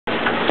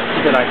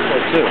It's a nice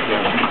boat too.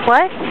 Yeah.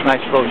 What?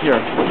 Nice boat here.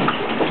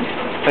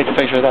 Take a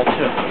picture of that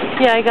too.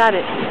 Yeah, I got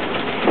it.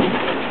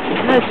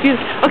 That's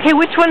beautiful. Okay,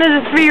 which one of the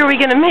three are we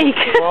gonna make?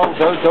 Well,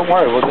 don't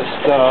worry. We'll just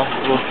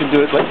we can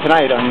do it like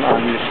tonight on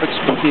your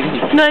screen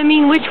TV. No, I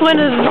mean which one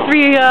of the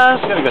three? It's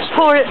gonna go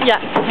four. Yeah,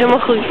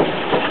 helemaal goed.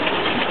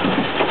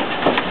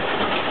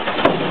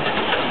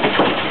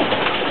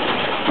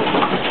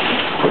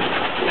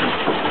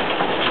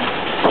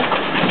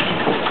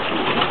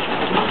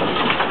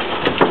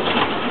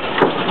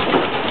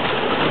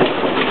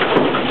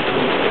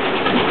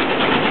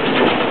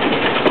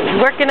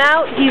 Working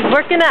out, he's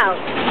working out.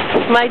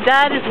 My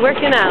dad is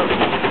working out.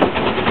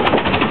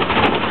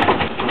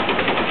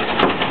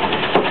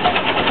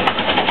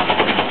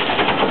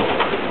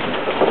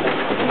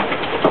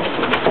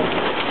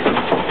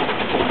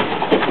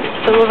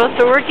 Some of us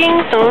are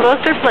working, some of us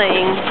are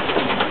playing.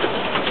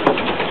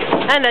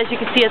 And as you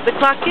can see at the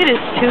clock, it is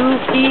 2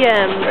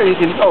 p.m. You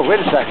can, oh, wait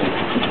a second.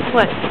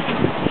 What?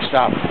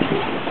 Stop.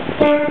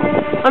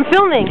 I'm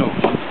filming.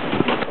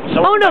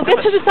 Oh no,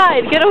 get to the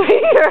side. Get over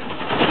here.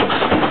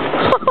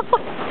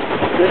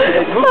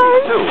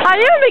 I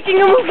am making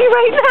a movie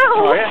right now.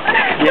 Oh,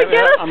 yeah? So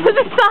get us to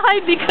the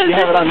side because you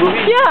have it on movie?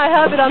 Yeah, I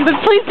have it on.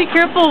 But please be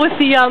careful with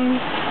the You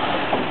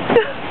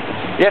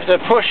have to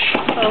push.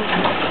 Oh.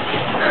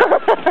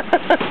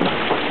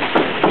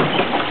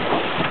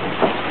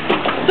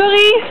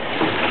 Sorry.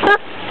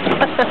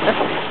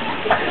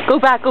 Go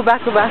back. Go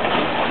back. Go back.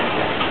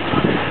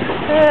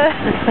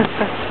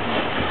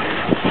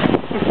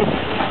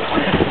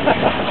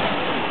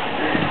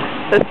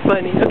 That's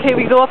funny. Okay,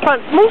 we go up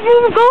front. Move,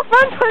 go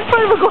front.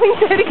 We're going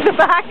heading to the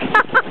back.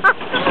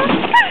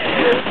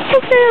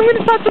 Okay, I'm going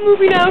to stop the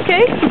movie now,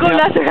 okay? We're going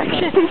that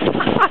direction.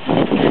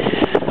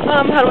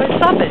 How do I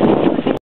stop it?